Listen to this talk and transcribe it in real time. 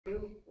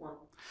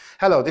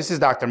Hello, this is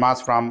Dr.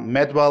 Mas from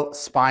Medwell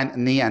Spine,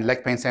 Knee and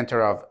Leg Pain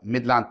Center of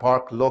Midland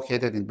Park,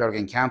 located in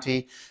Bergen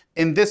County.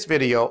 In this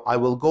video, I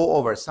will go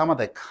over some of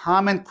the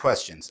common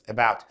questions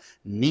about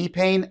knee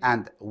pain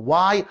and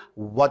why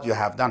what you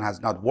have done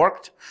has not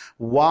worked,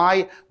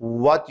 why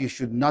what you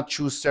should not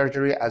choose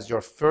surgery as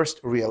your first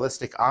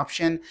realistic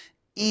option,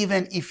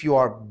 even if you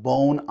are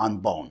bone on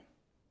bone.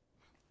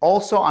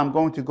 Also, I'm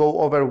going to go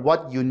over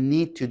what you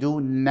need to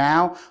do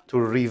now to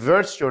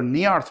reverse your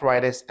knee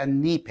arthritis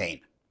and knee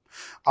pain.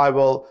 I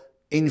will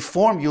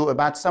inform you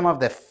about some of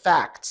the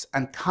facts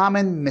and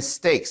common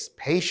mistakes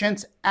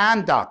patients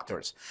and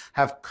doctors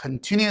have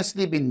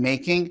continuously been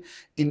making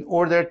in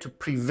order to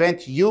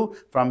prevent you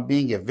from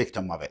being a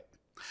victim of it.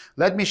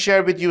 Let me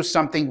share with you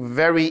something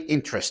very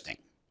interesting.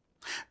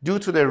 Due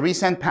to the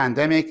recent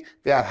pandemic,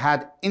 we have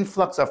had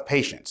influx of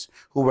patients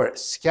who were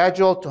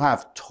scheduled to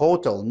have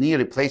total knee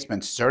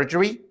replacement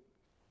surgery.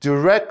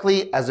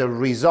 Directly as a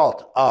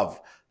result of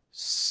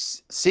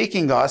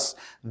seeking us,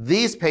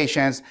 these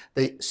patients,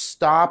 they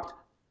stopped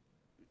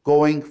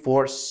going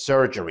for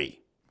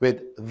surgery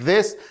with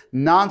this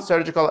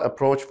non-surgical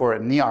approach for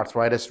knee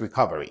arthritis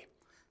recovery.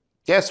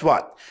 Guess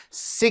what?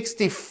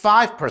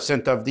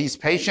 65% of these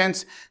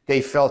patients,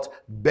 they felt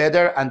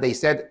better and they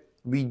said,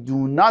 we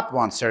do not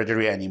want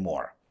surgery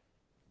anymore.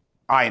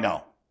 I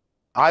know.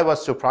 I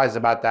was surprised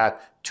about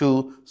that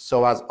too,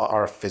 so as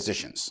our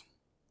physicians.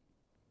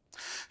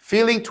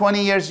 Feeling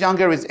 20 years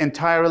younger is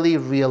entirely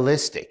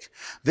realistic.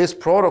 This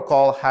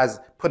protocol has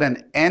put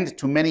an end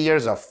to many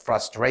years of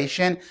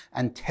frustration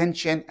and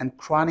tension and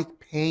chronic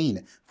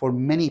pain for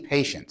many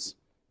patients.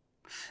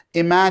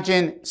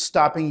 Imagine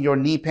stopping your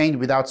knee pain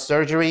without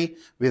surgery,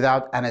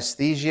 without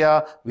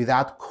anesthesia,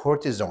 without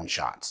cortisone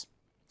shots.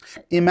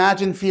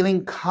 Imagine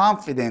feeling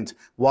confident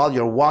while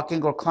you're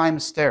walking or climbing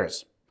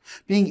stairs,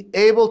 being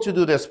able to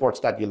do the sports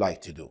that you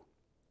like to do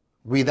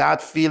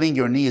without feeling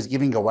your knee is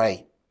giving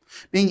away,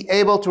 being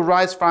able to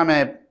rise from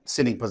a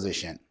sitting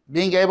position,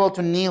 being able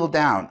to kneel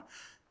down,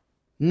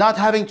 not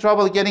having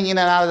trouble getting in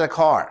and out of the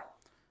car.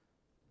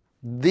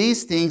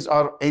 These things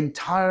are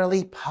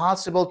entirely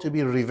possible to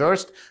be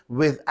reversed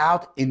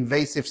without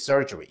invasive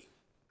surgery.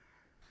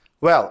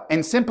 Well,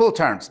 in simple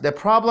terms, the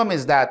problem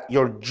is that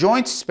your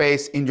joint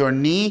space in your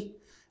knee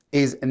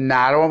is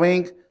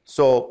narrowing,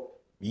 so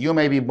you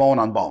may be bone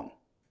on bone.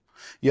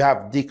 You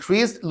have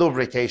decreased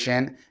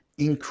lubrication,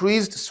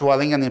 increased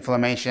swelling and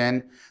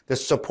inflammation. The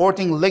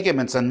supporting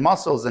ligaments and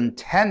muscles and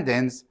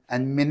tendons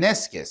and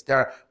meniscus, they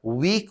are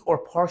weak or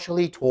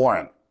partially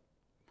torn.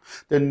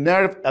 The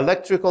nerve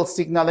electrical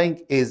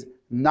signaling is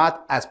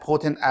not as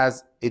potent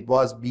as it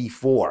was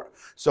before.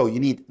 So you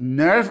need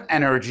nerve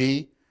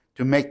energy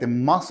to make the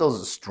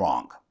muscles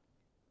strong.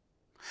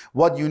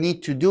 What you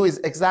need to do is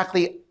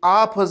exactly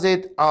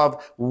opposite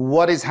of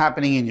what is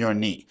happening in your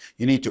knee.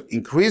 You need to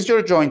increase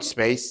your joint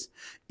space,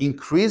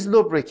 increase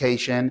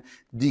lubrication,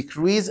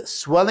 decrease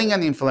swelling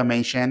and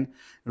inflammation,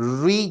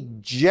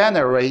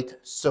 regenerate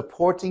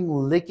supporting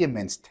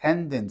ligaments,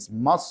 tendons,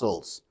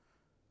 muscles,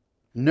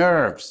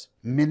 nerves,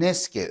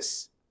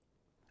 meniscus,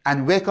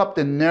 and wake up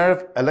the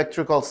nerve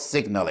electrical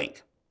signaling.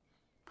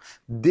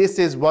 This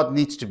is what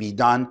needs to be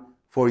done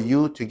for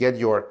you to get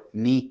your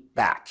knee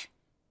back.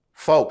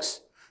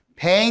 Folks,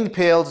 pain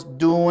pills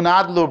do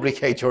not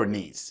lubricate your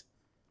knees.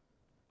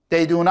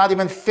 They do not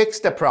even fix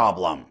the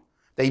problem.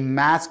 They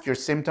mask your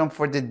symptom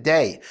for the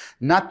day.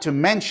 Not to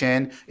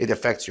mention, it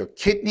affects your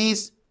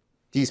kidneys.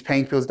 These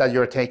pain pills that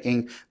you're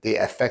taking, they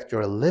affect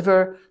your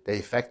liver, they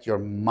affect your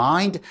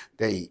mind,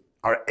 they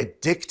are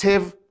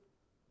addictive.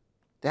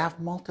 They have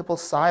multiple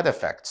side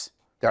effects.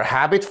 They're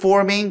habit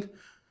forming,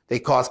 they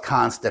cause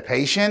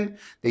constipation,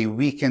 they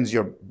weaken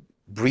your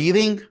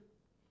breathing,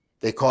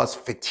 they cause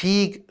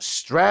fatigue,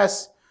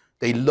 stress,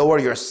 they lower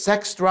your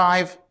sex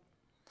drive.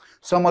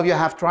 Some of you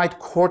have tried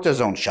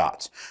cortisone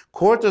shots.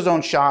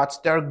 Cortisone shots,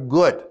 they're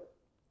good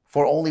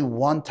for only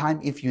one time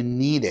if you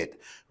need it.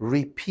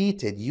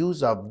 Repeated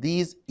use of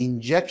these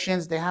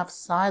injections, they have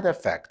side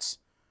effects,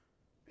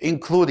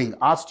 including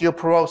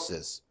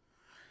osteoporosis,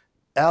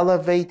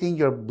 elevating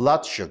your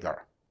blood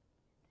sugar,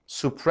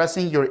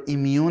 suppressing your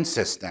immune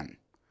system.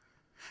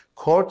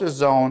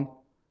 Cortisone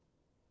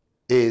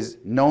is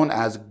known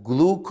as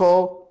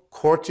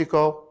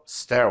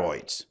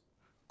glucocorticosteroids.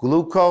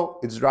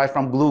 Gluco is derived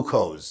from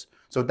glucose.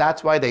 So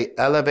that's why they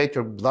elevate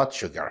your blood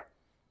sugar.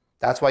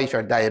 That's why if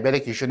you're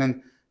diabetic, you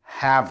shouldn't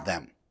have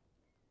them.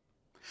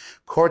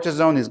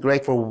 Cortisone is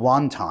great for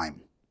one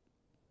time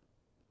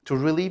to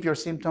relieve your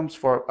symptoms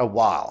for a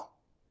while,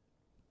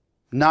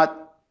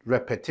 not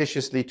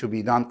repetitiously to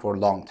be done for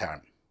long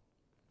term.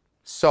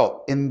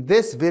 So in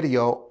this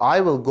video,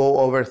 I will go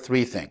over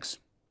three things.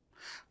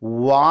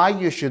 Why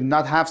you should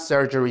not have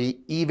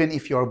surgery even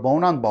if you're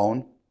bone on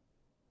bone.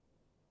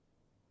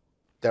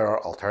 There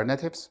are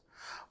alternatives.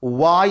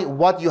 Why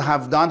what you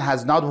have done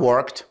has not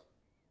worked,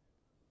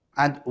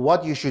 and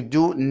what you should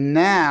do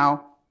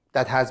now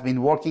that has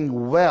been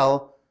working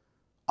well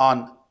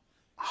on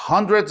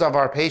hundreds of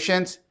our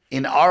patients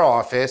in our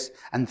office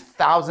and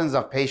thousands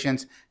of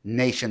patients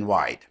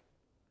nationwide.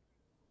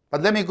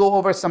 But let me go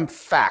over some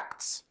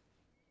facts.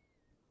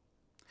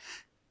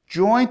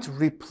 Joint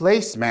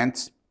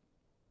replacement,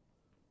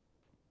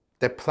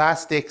 the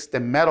plastics, the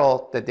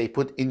metal that they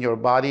put in your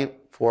body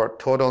for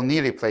total knee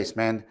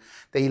replacement,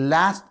 they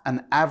last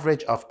an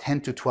average of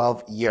 10 to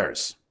 12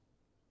 years.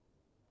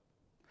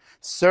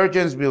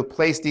 Surgeons will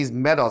place these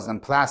metals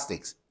and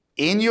plastics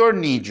in your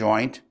knee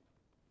joint.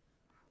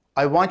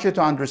 I want you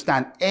to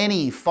understand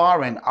any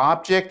foreign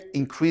object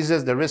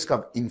increases the risk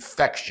of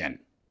infection.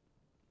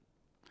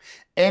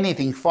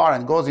 Anything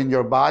foreign goes in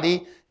your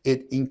body,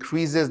 it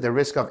increases the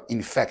risk of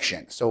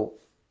infection. So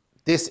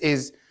this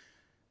is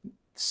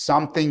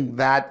something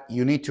that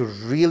you need to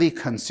really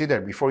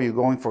consider before you're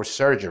going for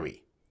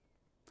surgery.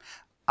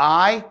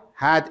 I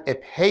had a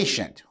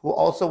patient who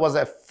also was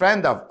a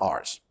friend of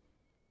ours,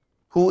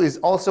 who is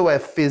also a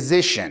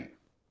physician,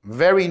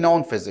 very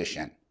known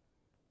physician.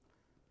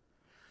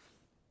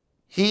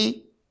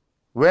 He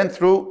went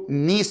through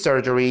knee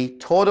surgery,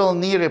 total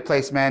knee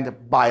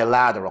replacement,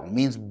 bilateral,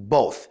 means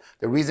both.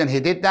 The reason he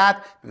did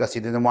that, because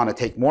he didn't want to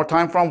take more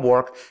time from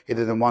work, he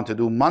didn't want to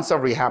do months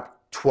of rehab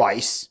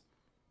twice,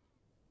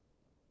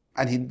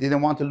 and he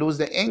didn't want to lose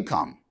the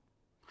income.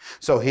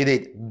 So he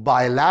did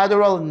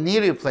bilateral knee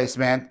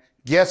replacement.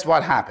 Guess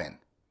what happened?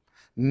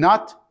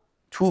 Not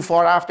too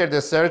far after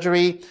the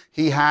surgery,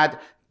 he had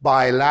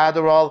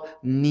bilateral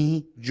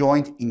knee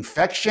joint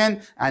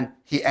infection, and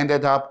he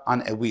ended up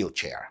on a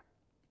wheelchair.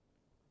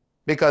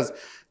 Because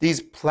these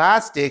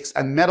plastics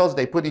and metals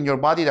they put in your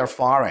body, they're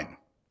foreign.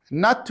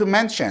 Not to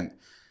mention,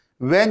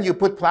 when you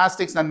put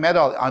plastics and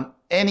metal on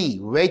any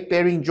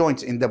weight-bearing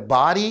joints in the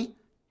body,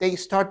 they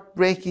start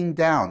breaking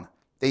down.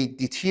 They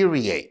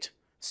deteriorate,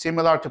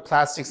 similar to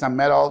plastics and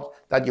metal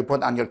that you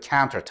put on your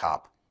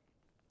countertop.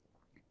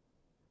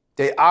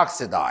 They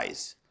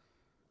oxidize.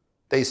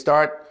 They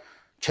start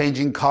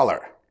changing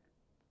color.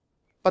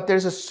 But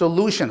there's a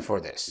solution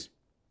for this.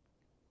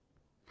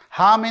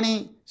 How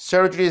many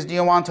surgeries do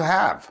you want to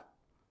have?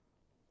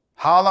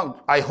 How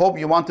long? I hope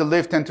you want to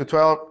live 10 to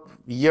 12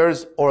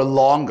 years or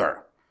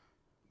longer.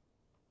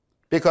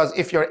 Because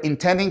if you're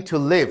intending to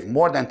live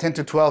more than 10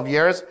 to 12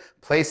 years,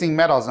 placing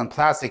metals and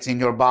plastics in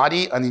your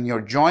body and in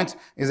your joints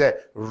is a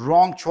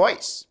wrong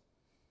choice.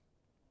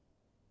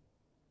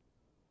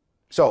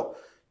 So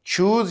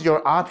choose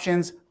your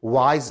options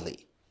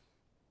wisely.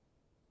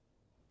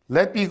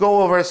 Let me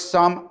go over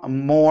some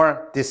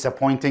more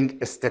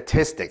disappointing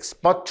statistics,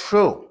 but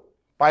true.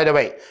 By the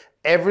way,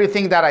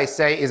 everything that I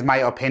say is my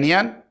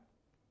opinion.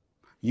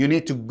 You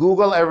need to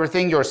Google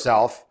everything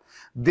yourself.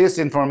 This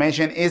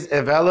information is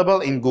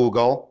available in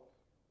Google.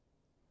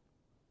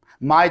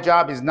 My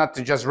job is not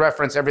to just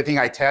reference everything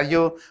I tell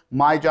you.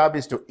 My job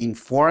is to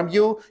inform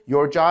you.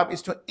 Your job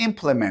is to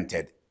implement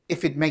it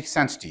if it makes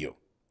sense to you.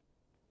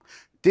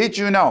 Did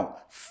you know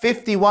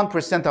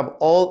 51% of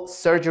all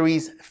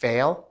surgeries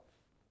fail?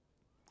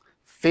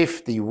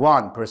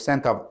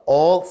 51% of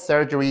all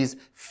surgeries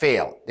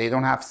fail. They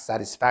don't have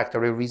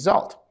satisfactory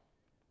result.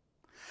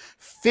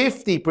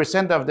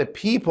 50% of the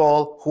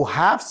people who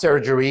have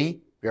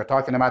surgery, we are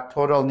talking about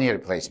total knee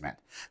replacement,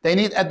 they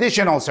need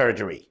additional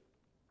surgery.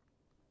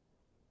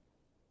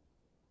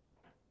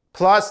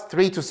 Plus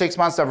 3 to 6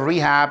 months of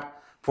rehab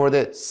for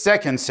the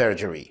second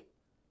surgery.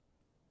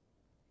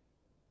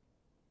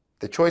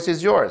 The choice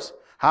is yours.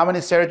 How many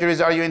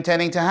surgeries are you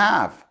intending to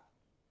have?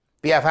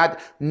 We have had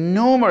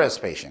numerous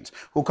patients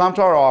who come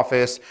to our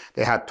office.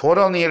 They had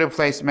total knee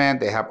replacement,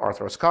 they have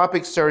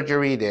arthroscopic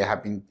surgery, they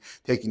have been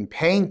taking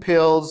pain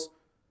pills,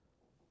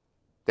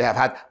 they have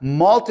had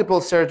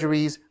multiple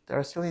surgeries, they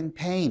are still in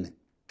pain.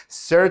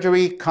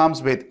 Surgery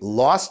comes with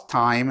lost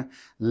time,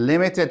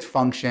 limited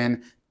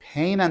function,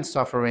 pain and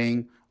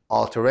suffering,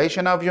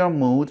 alteration of your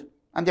mood,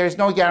 and there is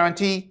no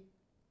guarantee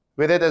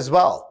with it as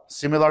well,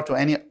 similar to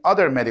any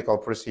other medical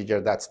procedure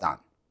that's done.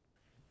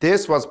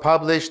 This was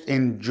published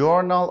in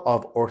Journal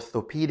of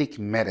Orthopedic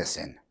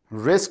Medicine,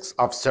 Risks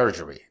of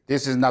Surgery.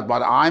 This is not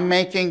what I'm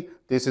making,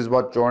 this is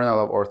what Journal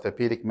of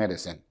Orthopedic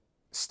Medicine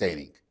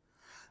stating.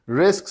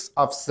 Risks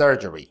of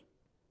surgery: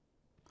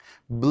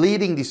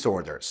 bleeding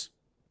disorders,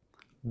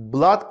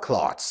 blood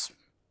clots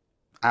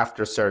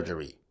after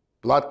surgery.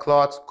 Blood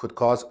clots could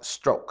cause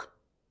stroke.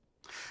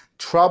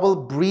 Trouble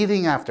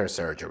breathing after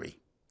surgery.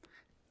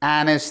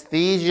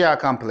 Anesthesia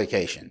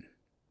complication.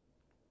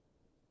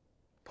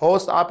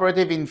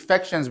 Post-operative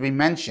infections we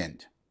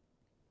mentioned.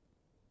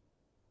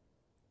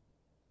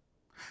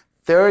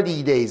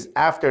 30 days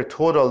after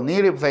total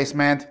knee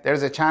replacement,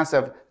 there's a chance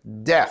of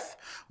death.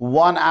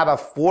 1 out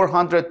of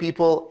 400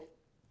 people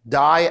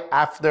die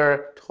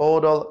after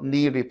total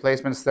knee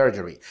replacement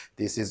surgery.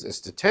 This is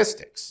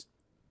statistics.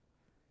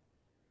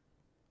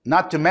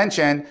 Not to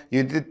mention,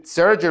 you did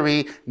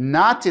surgery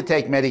not to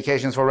take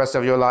medications for the rest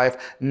of your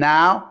life.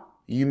 Now,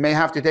 you may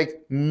have to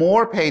take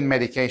more pain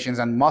medications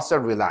and muscle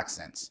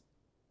relaxants,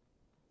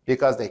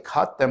 because they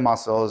cut the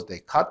muscles, they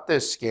cut the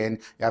skin,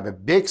 you have a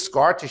big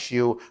scar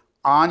tissue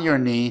on your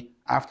knee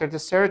after the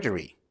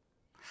surgery.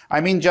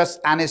 I mean, just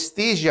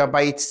anesthesia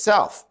by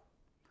itself.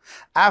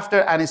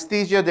 After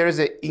anesthesia, there is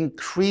an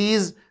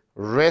increased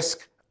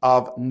risk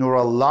of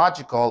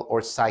neurological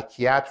or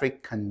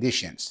psychiatric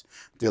conditions.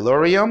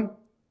 Delirium,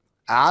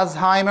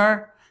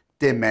 Alzheimer,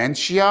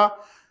 dementia.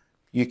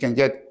 You can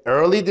get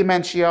early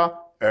dementia,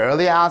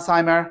 early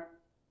Alzheimer.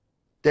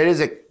 There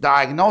is a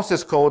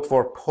diagnosis code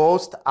for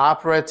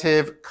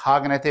post-operative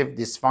cognitive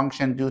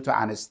dysfunction due to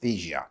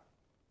anesthesia.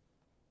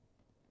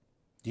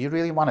 Do you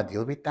really want to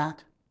deal with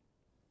that?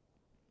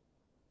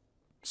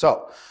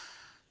 So,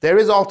 there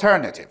is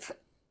alternative.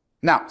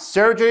 Now,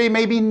 surgery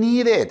may be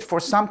needed. For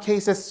some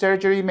cases,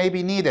 surgery may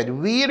be needed.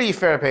 We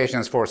refer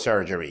patients for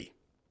surgery.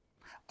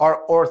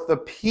 Our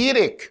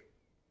orthopedic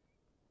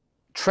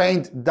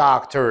trained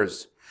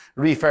doctors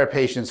refer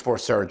patients for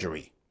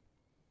surgery.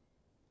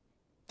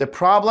 The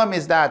problem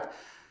is that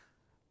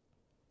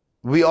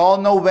we all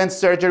know when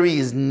surgery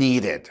is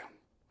needed,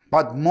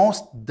 but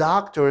most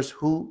doctors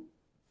who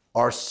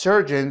are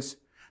surgeons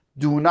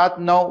do not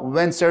know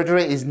when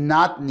surgery is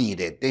not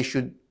needed.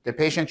 The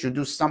patient should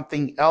do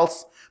something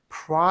else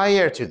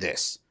prior to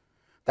this.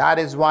 That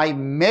is why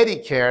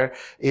Medicare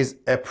is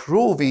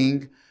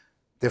approving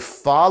the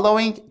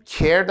following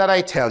care that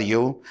I tell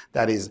you,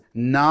 that is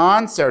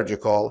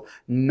non-surgical,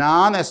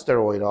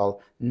 non-steroidal,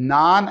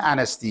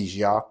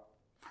 non-anesthesia.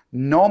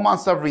 No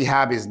months of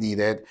rehab is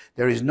needed.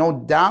 There is no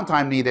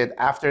downtime needed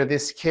after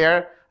this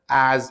care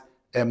as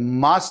a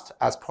must,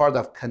 as part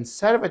of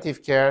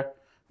conservative care,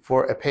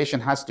 for a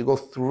patient has to go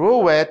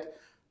through it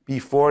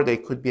before they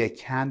could be a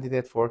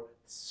candidate for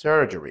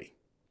surgery.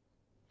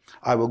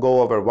 I will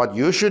go over what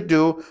you should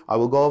do. I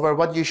will go over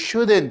what you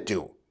shouldn't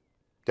do.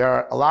 There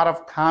are a lot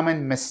of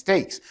common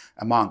mistakes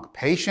among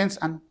patients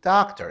and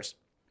doctors.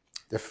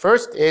 The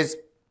first is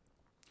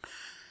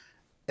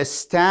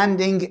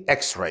standing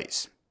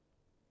x-rays.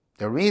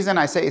 The reason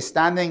I say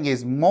standing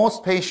is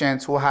most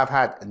patients who have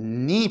had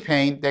knee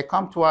pain, they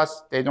come to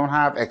us, they don't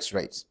have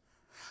x-rays.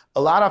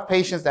 A lot of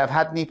patients that have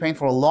had knee pain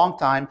for a long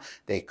time,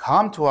 they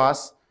come to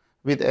us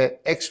with an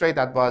x-ray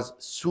that was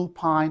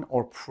supine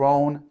or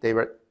prone. They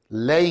were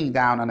laying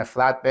down on a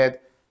flat bed,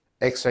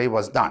 x-ray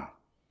was done.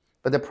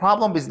 But the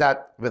problem is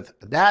that with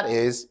that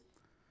is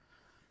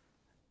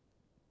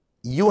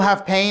you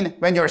have pain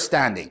when you're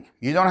standing.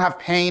 You don't have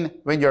pain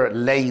when you're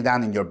laying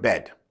down in your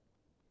bed.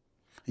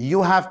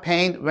 You have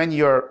pain when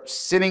you're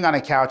sitting on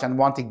a couch and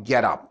want to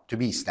get up to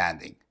be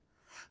standing.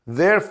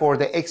 Therefore,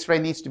 the x-ray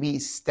needs to be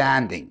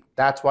standing.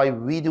 That's why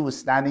we do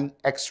standing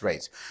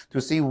x-rays,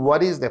 to see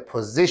what is the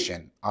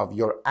position of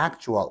your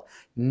actual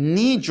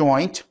knee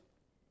joint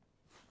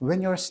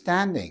when you're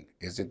standing.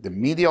 Is it the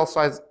medial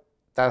side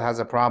that has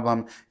a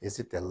problem? Is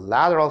it the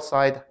lateral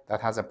side that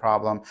has a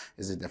problem?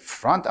 Is it the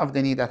front of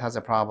the knee that has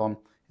a problem?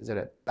 Is it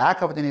the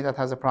back of the knee that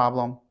has a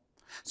problem?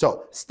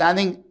 So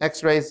standing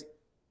x-rays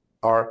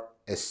are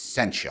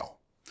essential.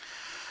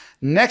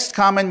 Next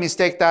common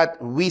mistake that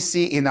we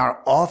see in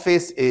our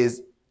office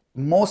is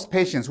most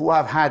patients who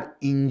have had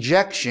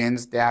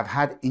injections, they have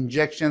had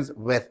injections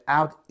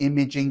without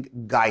imaging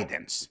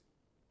guidance.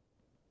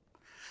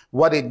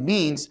 What it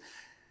means,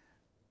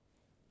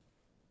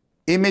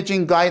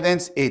 imaging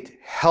guidance, it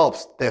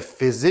helps the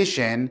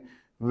physician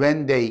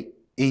when they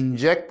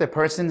inject the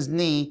person's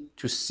knee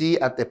to see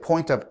at the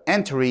point of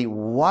entry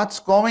what's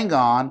going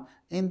on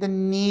in the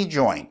knee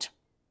joint.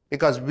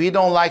 Because we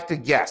don't like to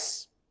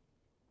guess.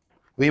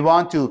 We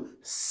want to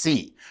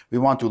see. We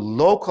want to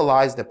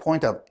localize the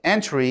point of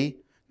entry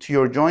to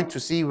your joint to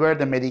see where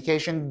the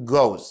medication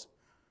goes.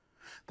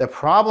 The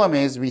problem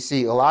is we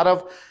see a lot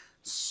of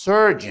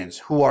surgeons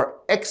who are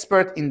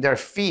expert in their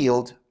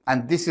field,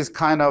 and this is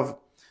kind of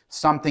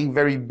something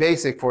very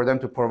basic for them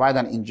to provide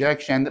an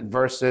injection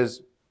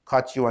versus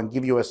cut you and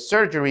give you a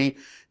surgery.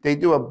 They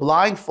do a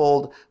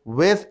blindfold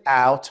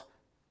without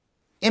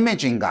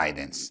imaging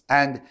guidance.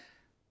 And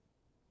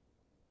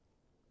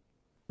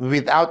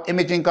without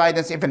imaging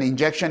guidance, if an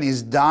injection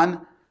is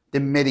done, the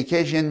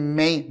medication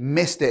may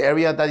miss the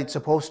area that it's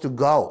supposed to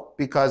go.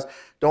 Because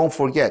don't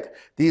forget,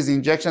 these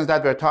injections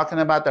that we're talking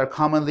about are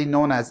commonly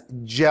known as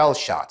gel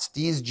shots.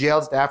 These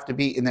gels, they have to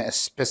be in a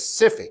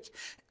specific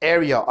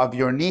area of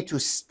your knee to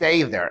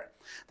stay there.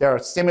 They are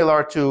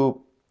similar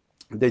to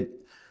the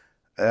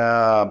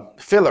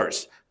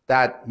fillers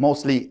that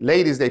mostly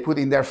ladies, they put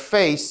in their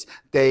face.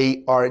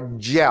 They are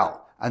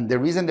gel. And the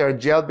reason they're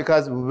gel,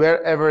 because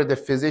wherever the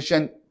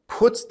physician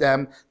puts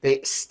them,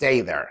 they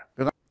stay there.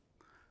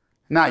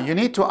 Now, you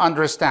need to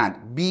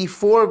understand,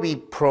 before we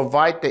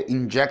provide the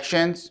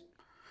injections,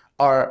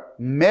 our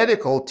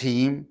medical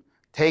team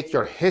take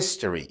your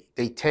history.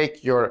 They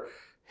take your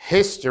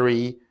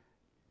history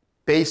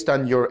based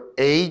on your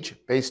age,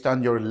 based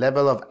on your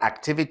level of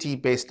activity,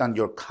 based on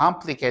your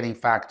complicating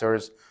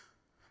factors.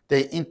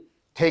 They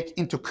take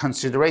into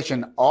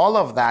consideration all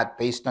of that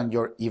based on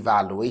your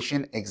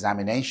evaluation,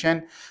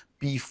 examination,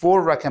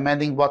 before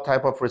recommending what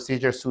type of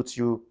procedure suits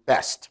you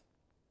best.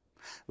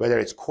 Whether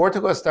it's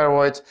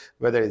corticosteroids,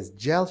 whether it's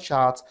gel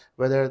shots,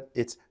 whether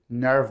it's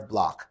nerve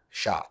block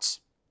shots,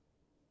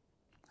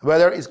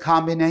 whether it's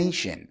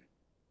combination.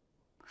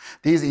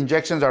 These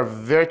injections are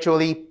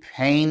virtually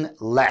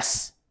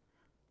painless.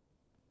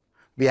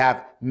 We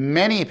have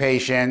many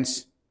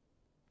patients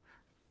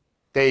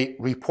They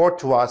report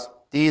to us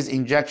these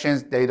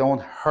injections, they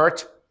don't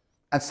hurt,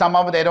 and some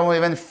of them they don't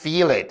even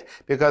feel it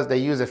because they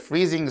use a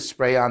freezing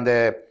spray on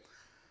the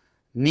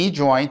knee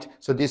joint.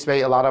 So this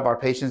way, a lot of our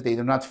patients, they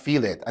do not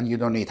feel it, and you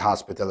don't need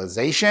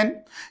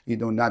hospitalization, you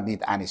do not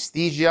need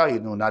anesthesia, you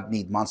do not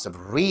need months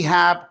of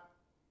rehab,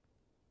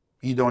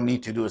 you don't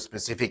need to do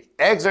specific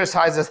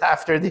exercises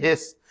after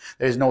this.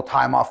 There's no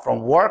time off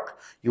from work.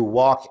 You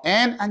walk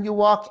in and you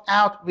walk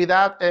out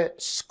without a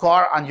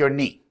scar on your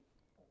knee.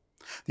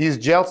 These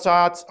gel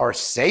shots are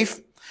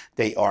safe.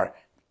 They are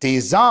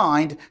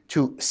designed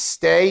to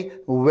stay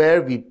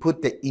where we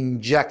put the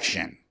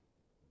injection,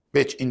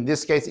 which in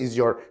this case is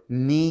your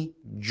knee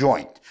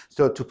joint.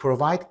 So to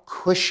provide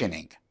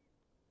cushioning.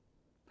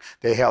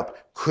 They help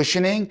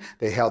cushioning,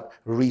 they help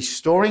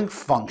restoring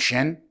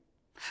function,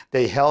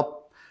 they help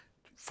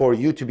for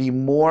you to be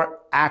more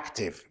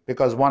active,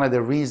 because one of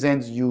the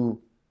reasons you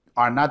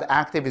are not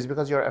active is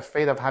because you're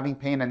afraid of having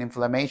pain and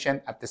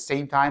inflammation at the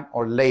same time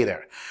or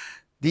later.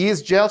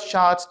 These gel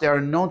shots, they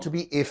are known to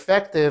be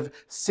effective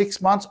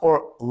 6 months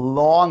or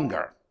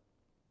longer.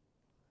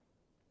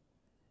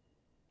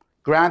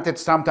 Granted,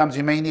 sometimes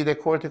you may need a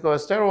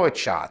corticosteroid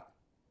shot.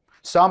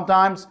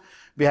 Sometimes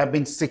we have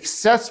been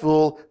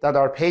successful that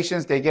our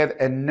patients, they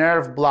get a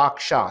nerve block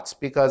shots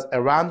because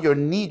around your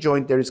knee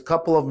joint, there is a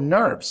couple of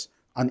nerves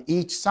on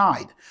each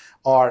side.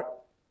 Our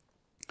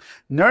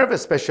nerve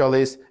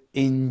specialist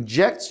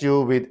injects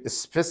you with a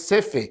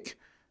specific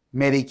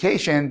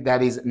medication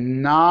that is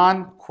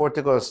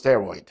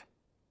non-corticosteroid.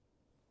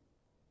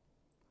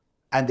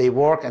 And they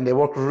work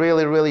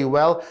really, really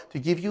well to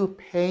give you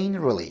pain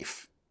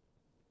relief.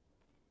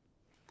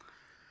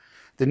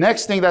 The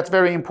next thing that's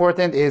very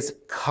important is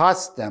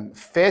custom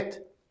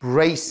fit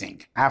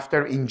bracing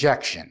after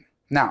injection.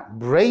 Now,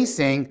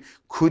 bracing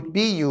could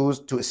be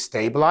used to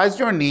stabilize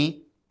your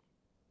knee,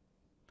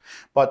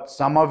 but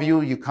some of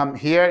you, you come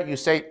here, you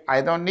say,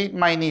 I don't need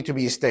my knee to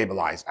be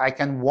stabilized. I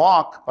can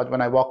walk, but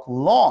when I walk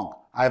long,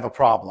 I have a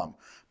problem.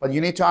 But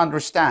you need to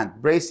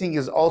understand, bracing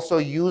is also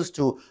used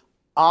to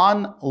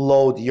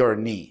unload your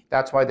knee.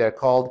 That's why they're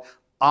called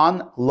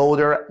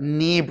unloader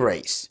knee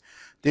brace.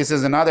 This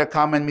is another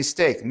common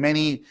mistake.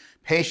 Many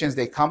patients,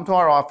 they come to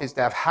our office,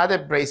 they have had a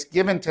brace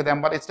given to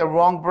them, but it's the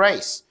wrong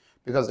brace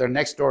because their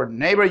next door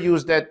neighbor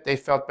used it, they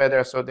felt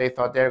better, so they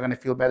thought they're going to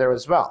feel better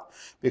as well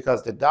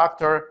because the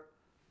doctor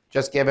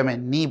just gave them a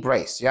knee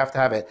brace. You have to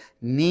have a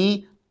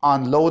knee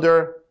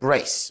unloader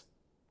brace.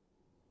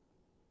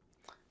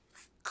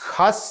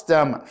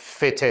 Custom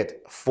fitted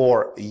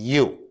for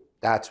you.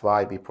 That's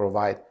why we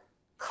provide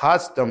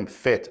custom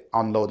fit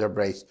unloader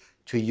brace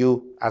to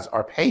you as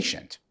our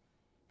patient.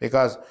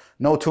 Because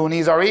no two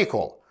knees are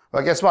equal.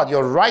 Well, guess what?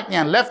 Your right knee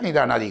and left knee,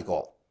 they're not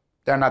equal.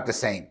 They're not the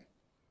same.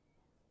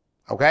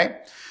 Okay?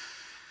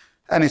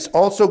 And it's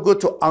also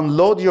good to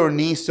unload your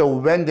knee so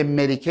when the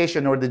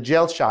medication or the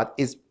gel shot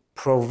is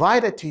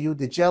provided to you,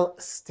 the gel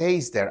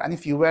stays there. And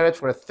if you wear it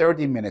for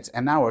 30 minutes,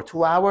 an hour,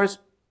 2 hours,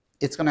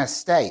 it's going to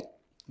stay.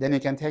 Then you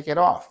can take it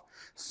off.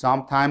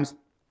 Sometimes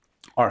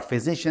our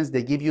physicians,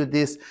 they give you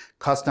this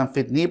custom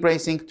fit knee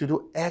bracing to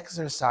do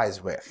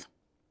exercise with.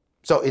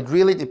 So it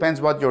really depends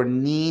what your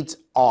needs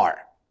are.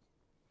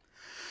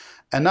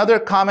 Another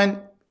common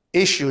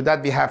issue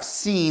that we have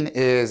seen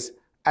is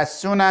as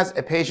soon as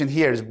a patient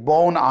hears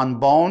bone on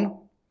bone,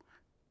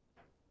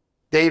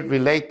 they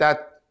relate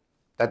that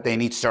they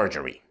need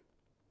surgery.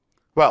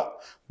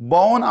 Well,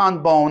 bone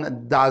on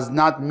bone does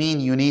not mean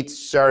you need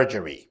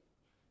surgery.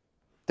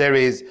 There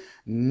is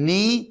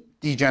knee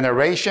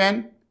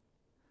degeneration.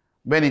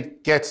 When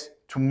it gets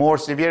to more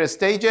severe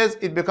stages,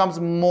 it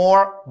becomes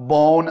more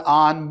bone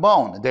on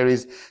bone. There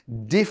is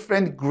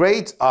different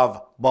grades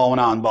of bone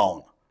on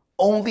bone.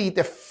 Only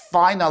the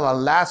final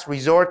and last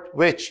resort,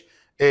 which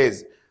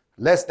is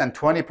less than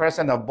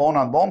 20% of bone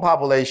on bone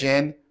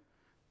population,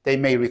 they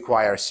may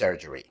require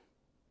surgery.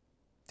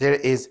 There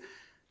is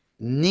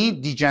knee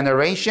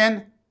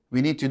degeneration.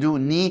 We need to do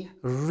knee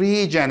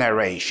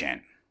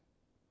regeneration.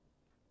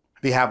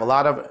 We have a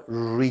lot of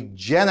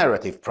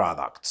regenerative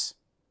products.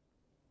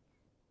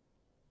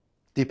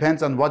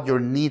 Depends on what your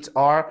needs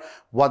are,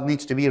 what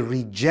needs to be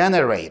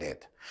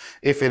regenerated.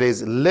 If it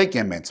is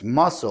ligaments,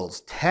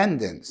 muscles,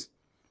 tendons,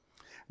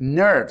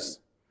 nerves,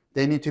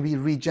 they need to be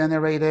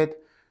regenerated.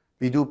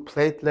 We do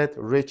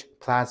platelet-rich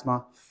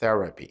plasma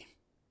therapy.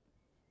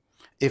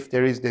 If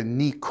there is the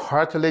knee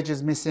cartilage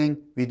is missing,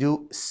 we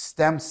do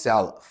stem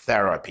cell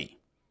therapy.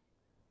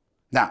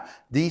 Now,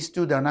 these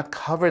two, they're not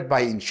covered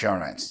by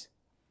insurance.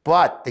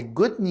 But the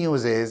good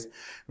news is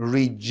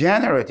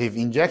regenerative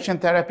injection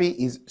therapy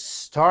is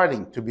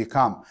starting to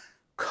become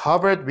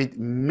covered with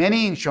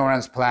many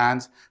insurance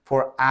plans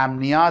for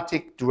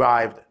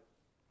amniotic-derived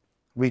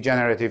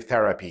regenerative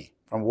therapy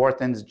from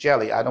Wharton's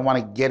jelly. I don't want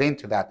to get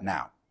into that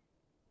now.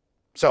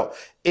 So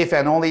if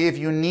and only if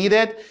you need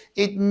it,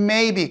 it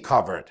may be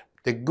covered.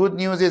 The good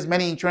news is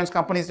many insurance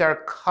companies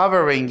are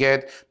covering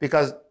it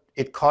because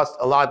it costs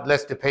a lot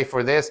less to pay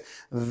for this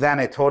than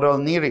a total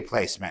knee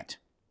replacement.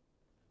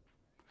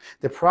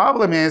 The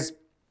problem is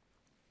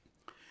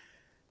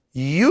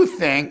you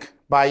think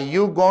by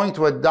you going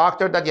to a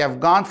doctor that you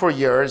have gone for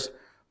years,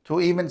 to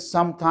even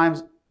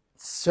sometimes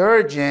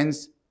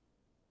surgeons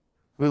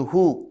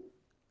who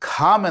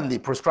commonly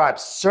prescribe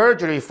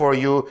surgery for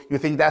you, you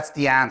think that's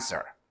the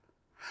answer.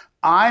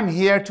 I'm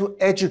here to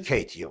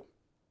educate you.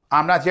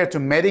 I'm not here to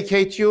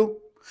medicate you.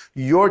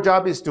 Your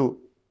job is to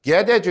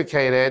get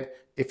educated.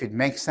 If it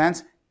makes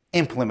sense,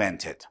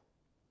 implement it.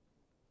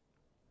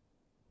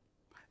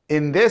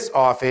 In this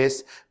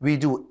office, we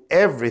do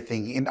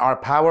everything in our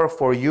power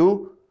for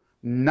you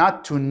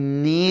not to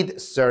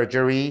need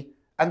surgery,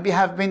 and we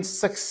have been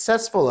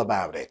successful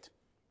about it.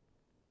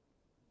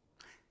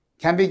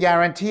 Can we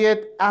guarantee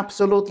it?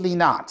 Absolutely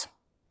not.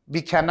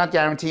 We cannot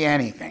guarantee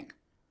anything.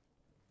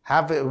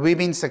 Have we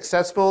been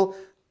successful?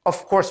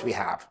 Of course we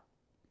have.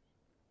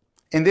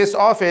 In this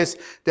office,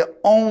 the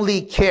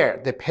only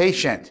care the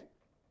patient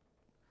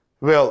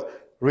will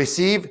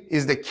receive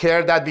is the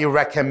care that we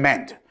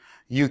recommend.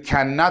 You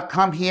cannot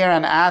come here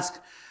and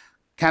ask,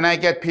 can I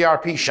get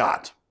PRP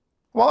shot?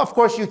 Well, of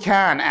course you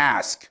can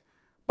ask,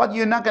 but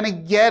you're not going to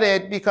get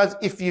it, because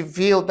if you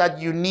feel that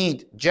you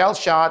need gel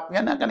shot,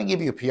 we're not going to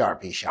give you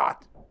PRP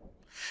shot.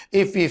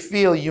 If you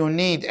feel you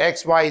need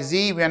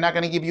XYZ, we're not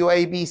going to give you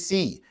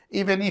ABC,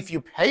 even if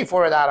you pay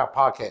for it out of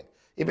pocket,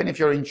 even if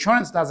your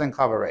insurance doesn't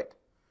cover it.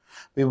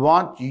 We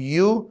want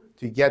you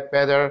to get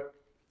better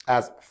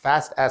as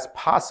fast as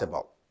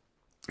possible.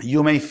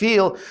 You may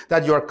feel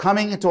that you're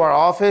coming into our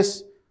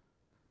office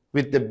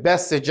with the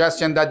best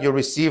suggestion that you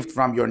received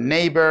from your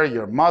neighbor,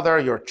 your mother,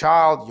 your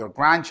child, your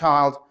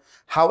grandchild.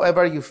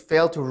 However, you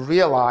fail to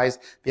realize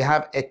we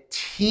have a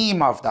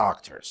team of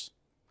doctors,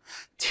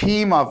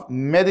 team of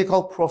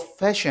medical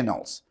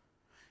professionals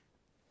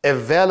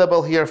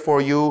available here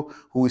for you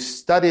who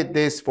studied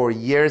this for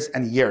years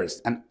and years.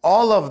 And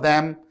all of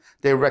them,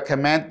 they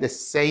recommend the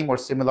same or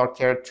similar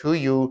care to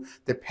you,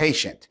 the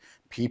patient.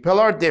 People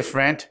are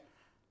different.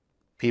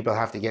 People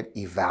have to get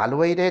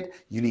evaluated.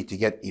 You need to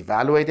get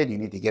evaluated. You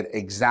need to get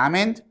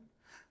examined.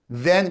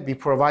 Then we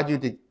provide you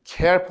the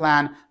care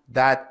plan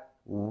that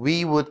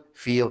we would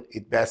feel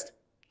it best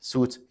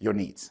suits your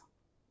needs.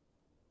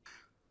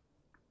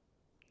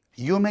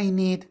 You may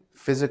need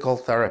physical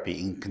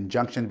therapy in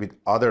conjunction with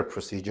other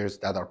procedures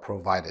that are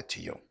provided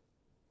to you.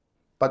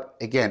 But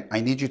again, I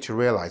need you to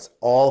realize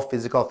all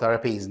physical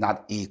therapy is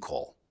not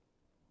equal.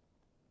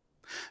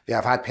 We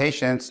have had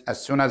patients, as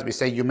soon as we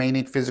say you may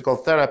need physical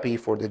therapy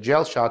for the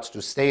gel shots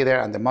to stay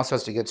there and the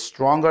muscles to get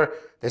stronger,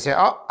 they say,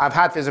 oh, I've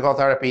had physical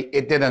therapy,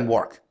 it didn't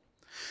work.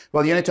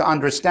 Well, you need to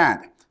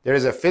understand, there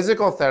is a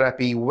physical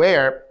therapy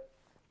where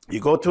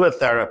you go to a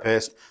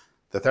therapist,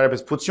 the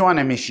therapist puts you on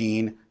a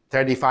machine,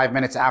 35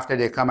 minutes after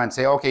they come and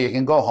say, okay, you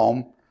can go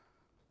home,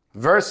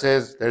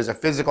 versus there's a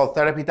physical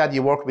therapy that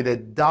you work with a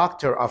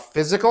doctor of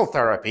physical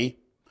therapy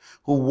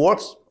who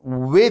works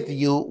with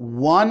you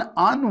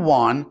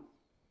one-on-one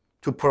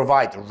to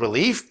provide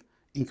relief,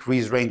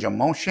 increase range of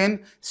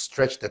motion,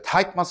 stretch the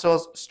tight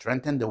muscles,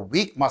 strengthen the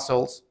weak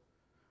muscles.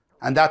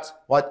 And that's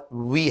what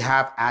we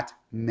have at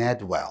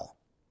Medwell.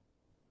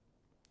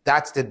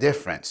 That's the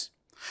difference.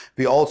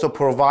 We also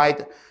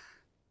provide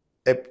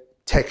a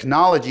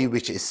technology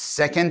which is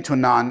second to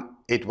none.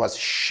 It was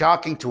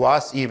shocking to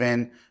us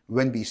even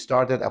when we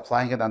started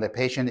applying it on the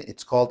patient.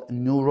 It's called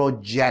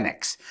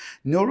neurogenics.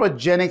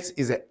 Neurogenics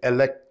is an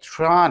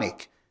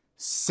electronic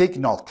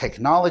signal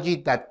technology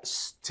that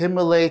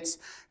stimulates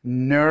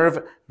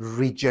nerve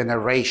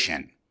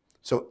regeneration.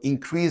 So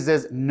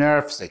increases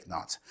nerve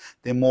signals.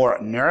 The more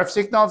nerve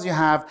signals you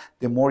have,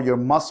 the more your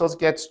muscles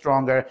get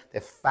stronger, the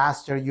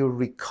faster you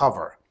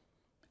recover.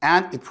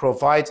 And it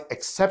provides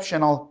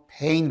exceptional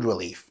pain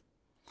relief.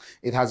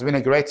 It has been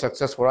a great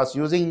success for us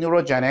using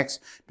neurogenics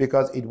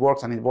because it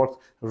works, and it works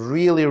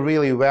really,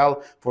 really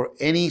well for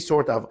any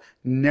sort of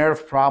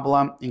nerve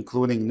problem,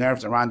 including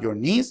nerves around your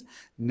knees,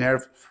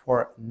 nerves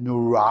for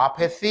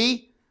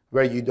neuropathy,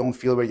 where you don't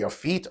feel where your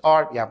feet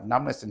are, you have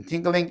numbness and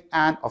tingling,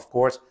 and of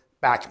course,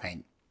 back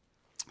pain.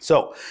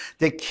 So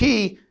the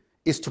key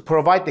is to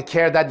provide the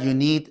care that you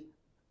need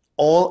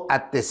all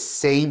at the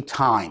same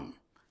time.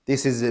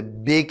 This is a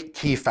big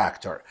key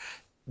factor.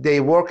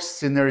 They work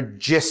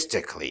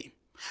synergistically.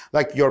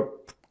 Like your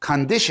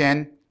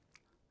condition,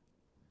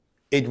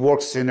 it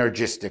works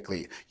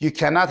synergistically. You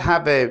cannot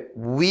have a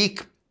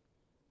weak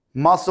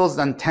muscles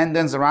and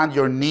tendons around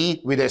your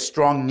knee with a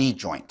strong knee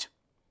joint.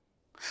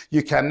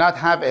 You cannot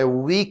have a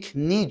weak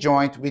knee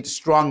joint with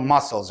strong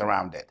muscles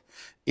around it.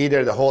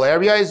 Either the whole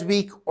area is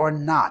weak or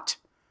not.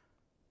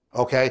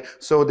 Okay,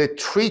 so the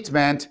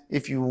treatment,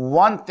 if you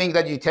one thing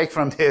that you take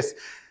from this,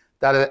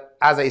 that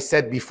as I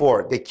said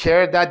before, the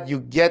care that you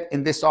get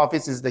in this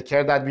office is the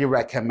care that we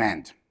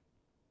recommend.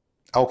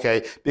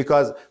 Okay,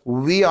 because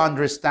we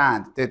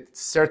understand that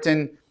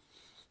certain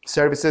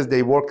services,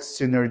 they work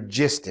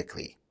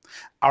synergistically.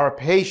 Our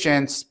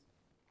patients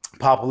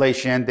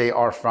population, they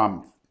are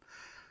from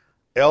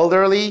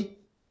elderly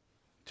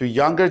to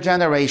younger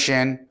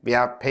generation. We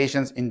have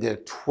patients in their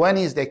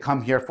 20s, they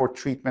come here for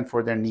treatment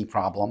for their knee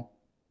problem.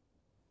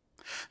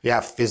 We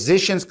have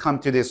physicians come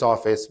to this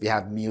office. We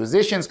have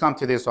musicians come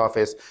to this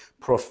office.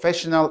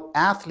 Professional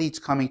athletes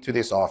coming to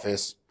this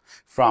office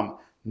from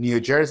New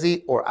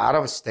Jersey or out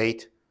of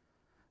state.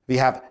 We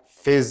have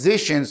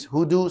physicians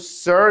who do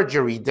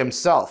surgery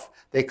themselves.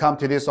 They come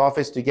to this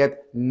office to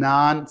get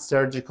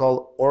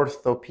non-surgical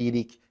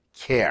orthopedic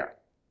care.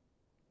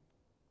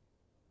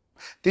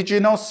 Did you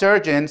know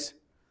surgeons,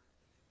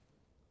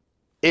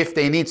 if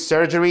they need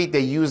surgery, they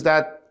use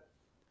that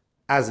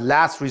as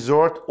last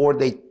resort, or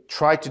they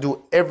try to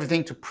do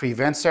everything to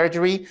prevent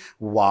surgery?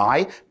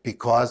 Why?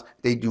 Because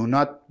they do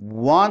not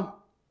want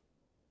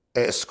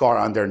a scar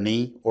on their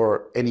knee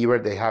or anywhere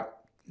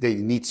they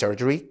need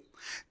surgery.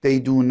 They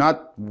do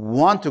not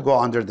want to go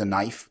under the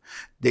knife.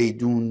 They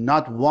do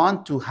not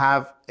want to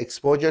have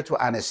exposure to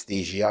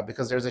anesthesia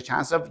because there's a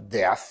chance of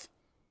death.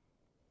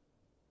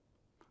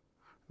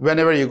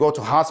 Whenever you go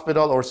to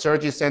hospital or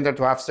surgery center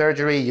to have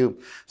surgery, you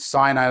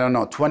sign,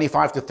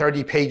 25 to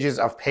 30 pages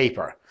of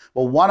paper.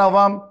 Well, one of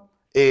them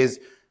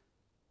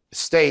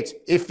states,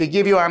 if we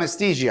give you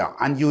anesthesia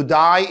and you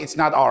die, it's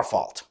not our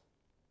fault.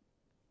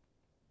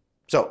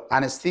 So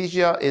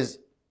anesthesia is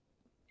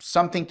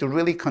something to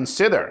really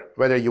consider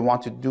whether you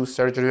want to do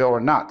surgery or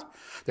not.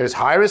 There's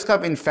high risk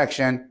of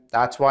infection.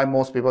 That's why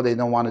most people, they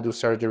don't want to do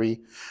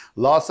surgery.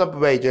 Loss of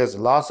wages,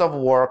 loss of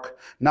work,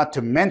 not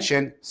to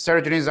mention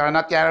surgeries are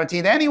not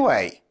guaranteed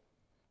anyway.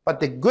 But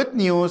the good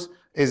news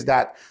is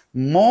that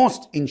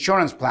most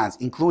insurance plans,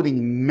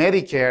 including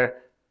Medicare,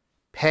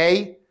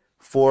 pay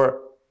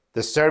for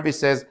the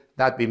services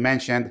that we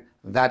mentioned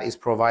that is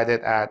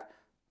provided at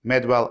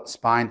Medwell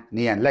Spine,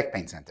 Knee and Leg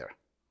Pain Center.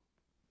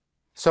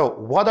 So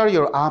what are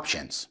your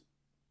options?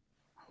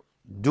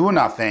 Do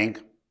nothing.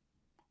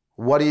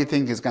 What do you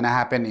think is going to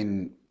happen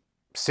in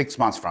 6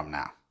 months from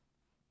now?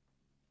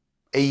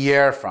 A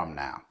year from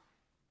now?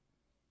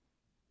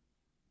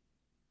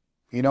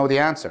 You know the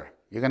answer.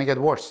 You're going to get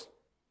worse.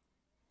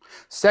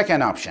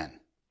 Second option,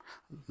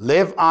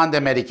 live on the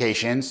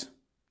medications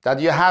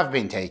that you have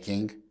been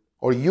taking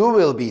or you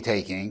will be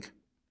taking.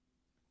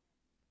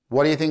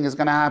 What do you think is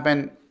going to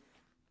happen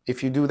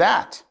if you do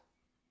that?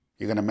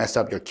 You're going to mess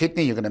up your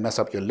kidney, you're going to mess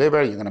up your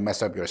liver, you're going to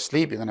mess up your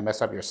sleep, you're going to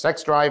mess up your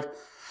sex drive,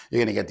 you're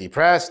going to get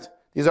depressed.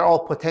 These are all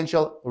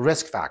potential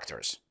risk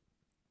factors.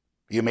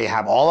 You may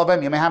have all of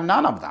them, you may have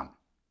none of them.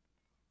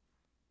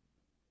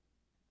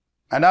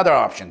 Another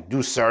option,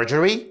 do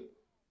surgery,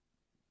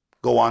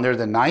 go under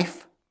the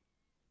knife,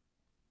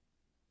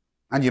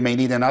 and you may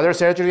need another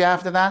surgery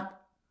after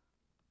that.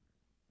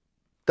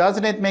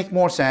 Doesn't it make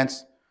more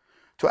sense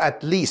to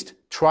at least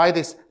try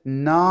this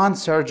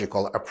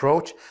non-surgical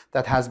approach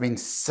that has been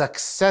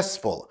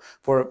successful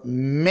for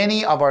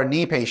many of our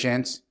knee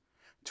patients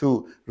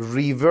to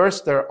reverse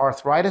their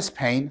arthritis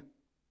pain,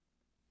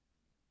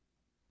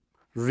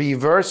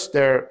 reverse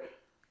their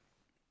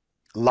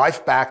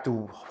life back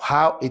to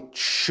how it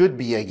should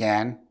be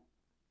again,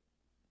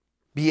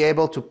 be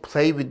able to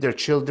play with their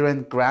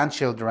children,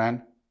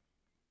 grandchildren.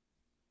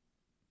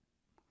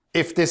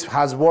 If this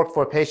has worked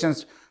for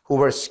patients who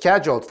were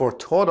scheduled for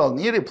total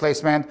knee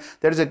replacement,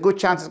 there's a good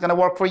chance it's going to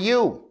work for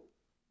you.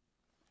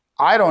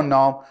 I don't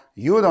know.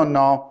 You don't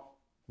know.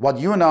 What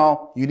you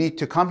know, you need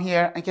to come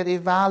here and get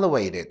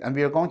evaluated. And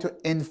we are going to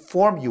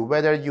inform you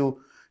whether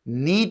you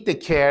need the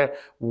care,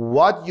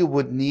 what you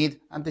would need,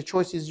 and the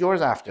choice is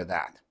yours after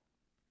that.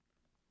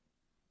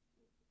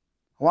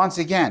 Once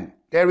again,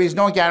 there is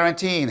no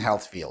guarantee in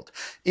health field.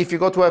 If you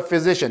go to a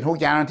physician who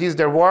guarantees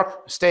their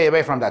work, stay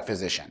away from that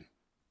physician.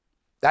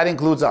 That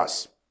includes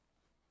us.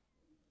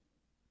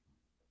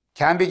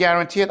 Can we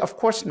guarantee it? Of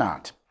course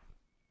not.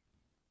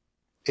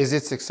 Is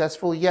it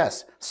successful?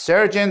 Yes.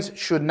 Surgeons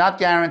should not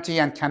guarantee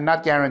and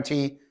cannot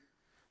guarantee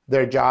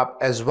their job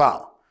as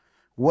well.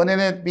 Wouldn't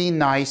it be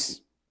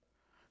nice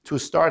to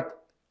start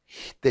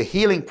the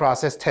healing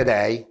process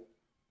today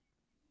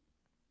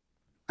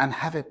and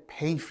have a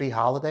pain-free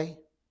holiday?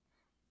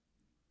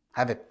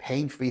 Have a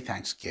pain-free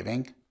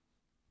Thanksgiving?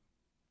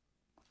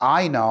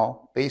 I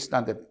know, based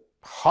on the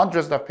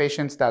hundreds of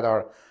patients that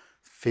our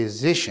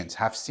physicians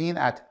have seen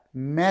at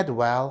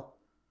Medwell,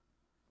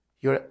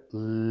 you're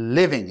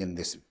living in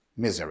this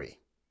misery.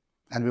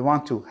 And we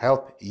want to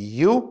help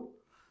you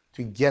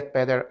to get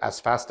better as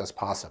fast as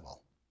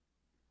possible.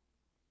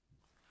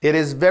 It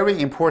is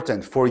very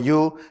important for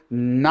you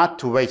not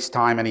to waste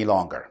time any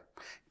longer.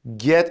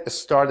 Get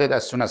started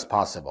as soon as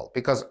possible,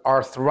 because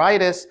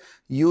arthritis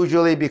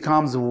usually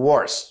becomes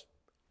worse,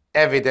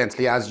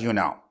 evidently, as you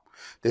know.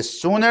 The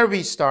sooner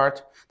we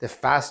start, the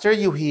faster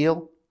you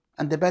heal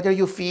and the better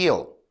you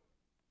feel.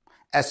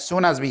 As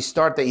soon as we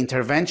start the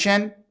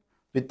intervention,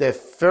 with the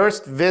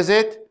first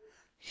visit,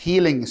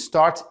 healing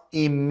starts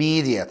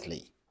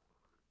immediately.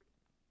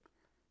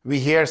 We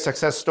hear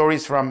success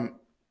stories from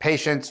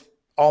patients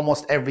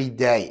almost every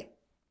day.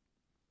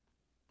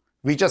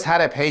 We just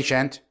had a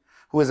patient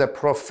who is a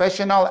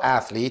professional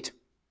athlete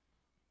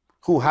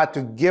who had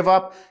to give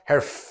up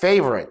her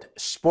favorite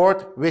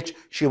sport, which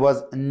she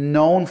was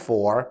known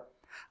for.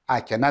 I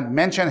cannot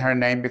mention her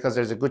name because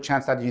there's a good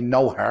chance that you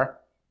know her,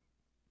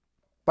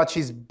 but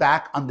she's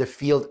back on the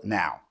field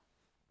now.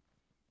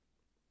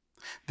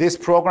 This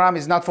program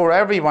is not for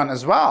everyone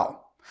as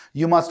well.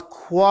 You must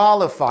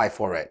qualify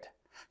for it.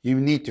 You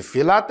need to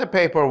fill out the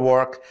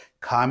paperwork,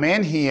 come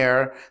in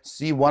here,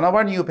 see one of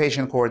our new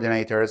patient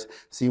coordinators,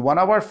 see one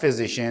of our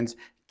physicians,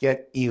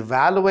 get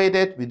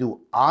evaluated. We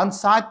do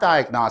on-site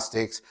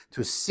diagnostics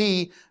to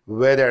see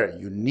whether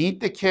you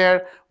need the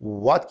care,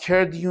 what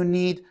care do you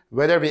need,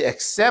 whether we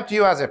accept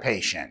you as a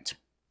patient,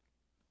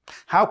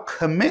 how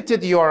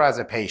committed you are as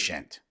a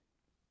patient.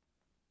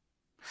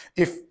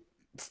 If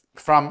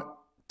from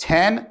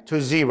 10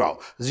 to 0,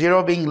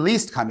 0 being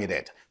least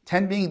committed,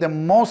 10 being the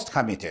most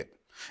committed.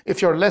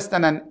 If you're less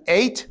than an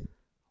 8,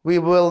 we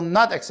will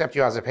not accept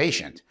you as a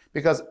patient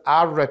because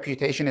our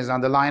reputation is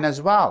on the line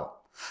as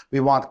well. We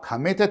want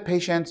committed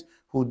patients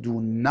who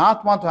do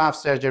not want to have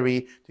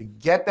surgery to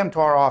get them to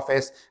our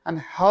office and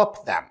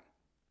help them.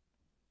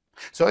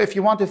 So if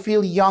you want to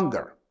feel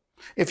younger,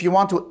 if you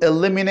want to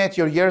eliminate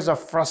your years of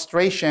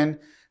frustration,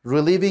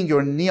 relieving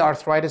your knee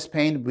arthritis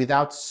pain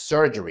without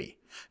surgery,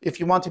 if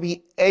you want to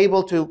be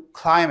able to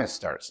climb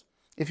stairs,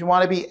 if you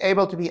want to be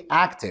able to be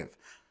active,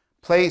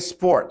 play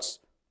sports,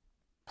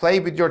 play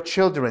with your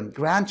children,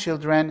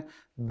 grandchildren,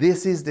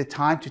 this is the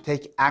time to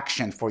take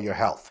action for your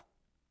health.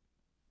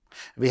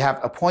 We have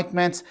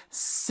appointments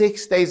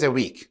 6 days a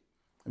week.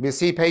 We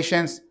see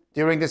patients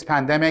during this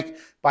pandemic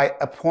by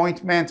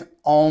appointment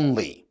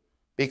only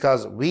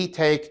because we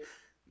take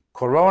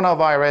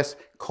coronavirus,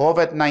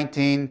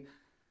 COVID-19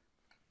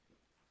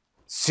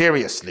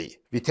 seriously.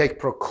 We take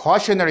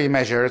precautionary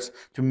measures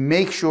to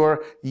make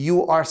sure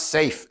you are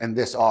safe in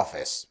this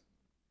office,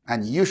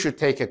 and you should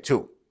take it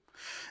too.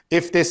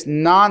 If this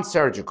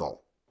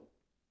non-surgical,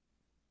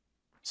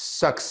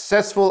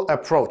 successful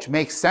approach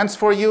makes sense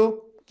for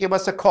you, give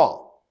us a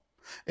call.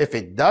 If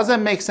it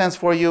doesn't make sense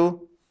for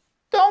you,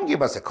 don't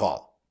give us a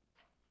call.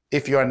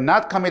 If you are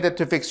not committed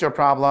to fix your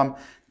problem,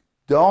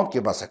 don't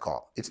give us a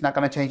call. It's not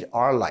going to change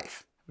our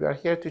life. We are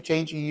here to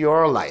change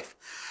your life.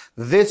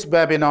 This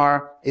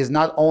webinar is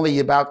not only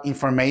about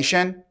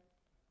information.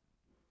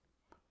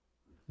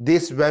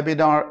 This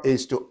webinar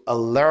is to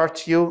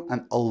alert you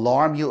and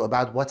alarm you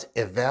about what's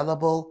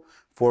available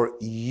for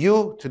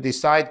you to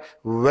decide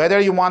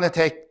whether you want to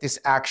take this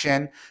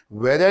action,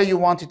 whether you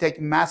want to take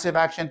massive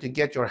action to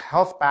get your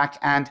health back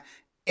and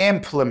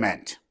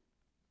implement.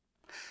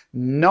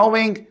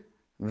 Knowing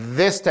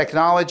this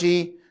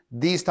technology,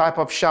 these type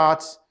of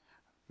shots,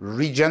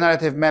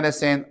 regenerative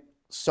medicine,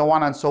 so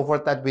on and so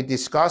forth that we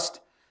discussed,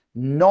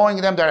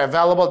 knowing them, they're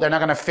available, they're not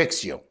going to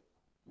fix you.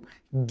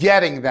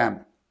 Getting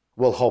them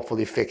will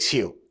hopefully fix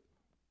you.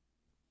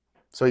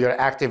 So you're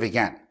active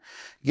again.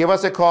 Give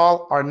us a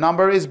call. Our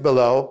number is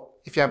below.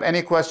 If you have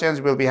any questions,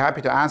 we'll be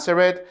happy to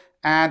answer it.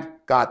 And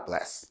God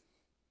bless.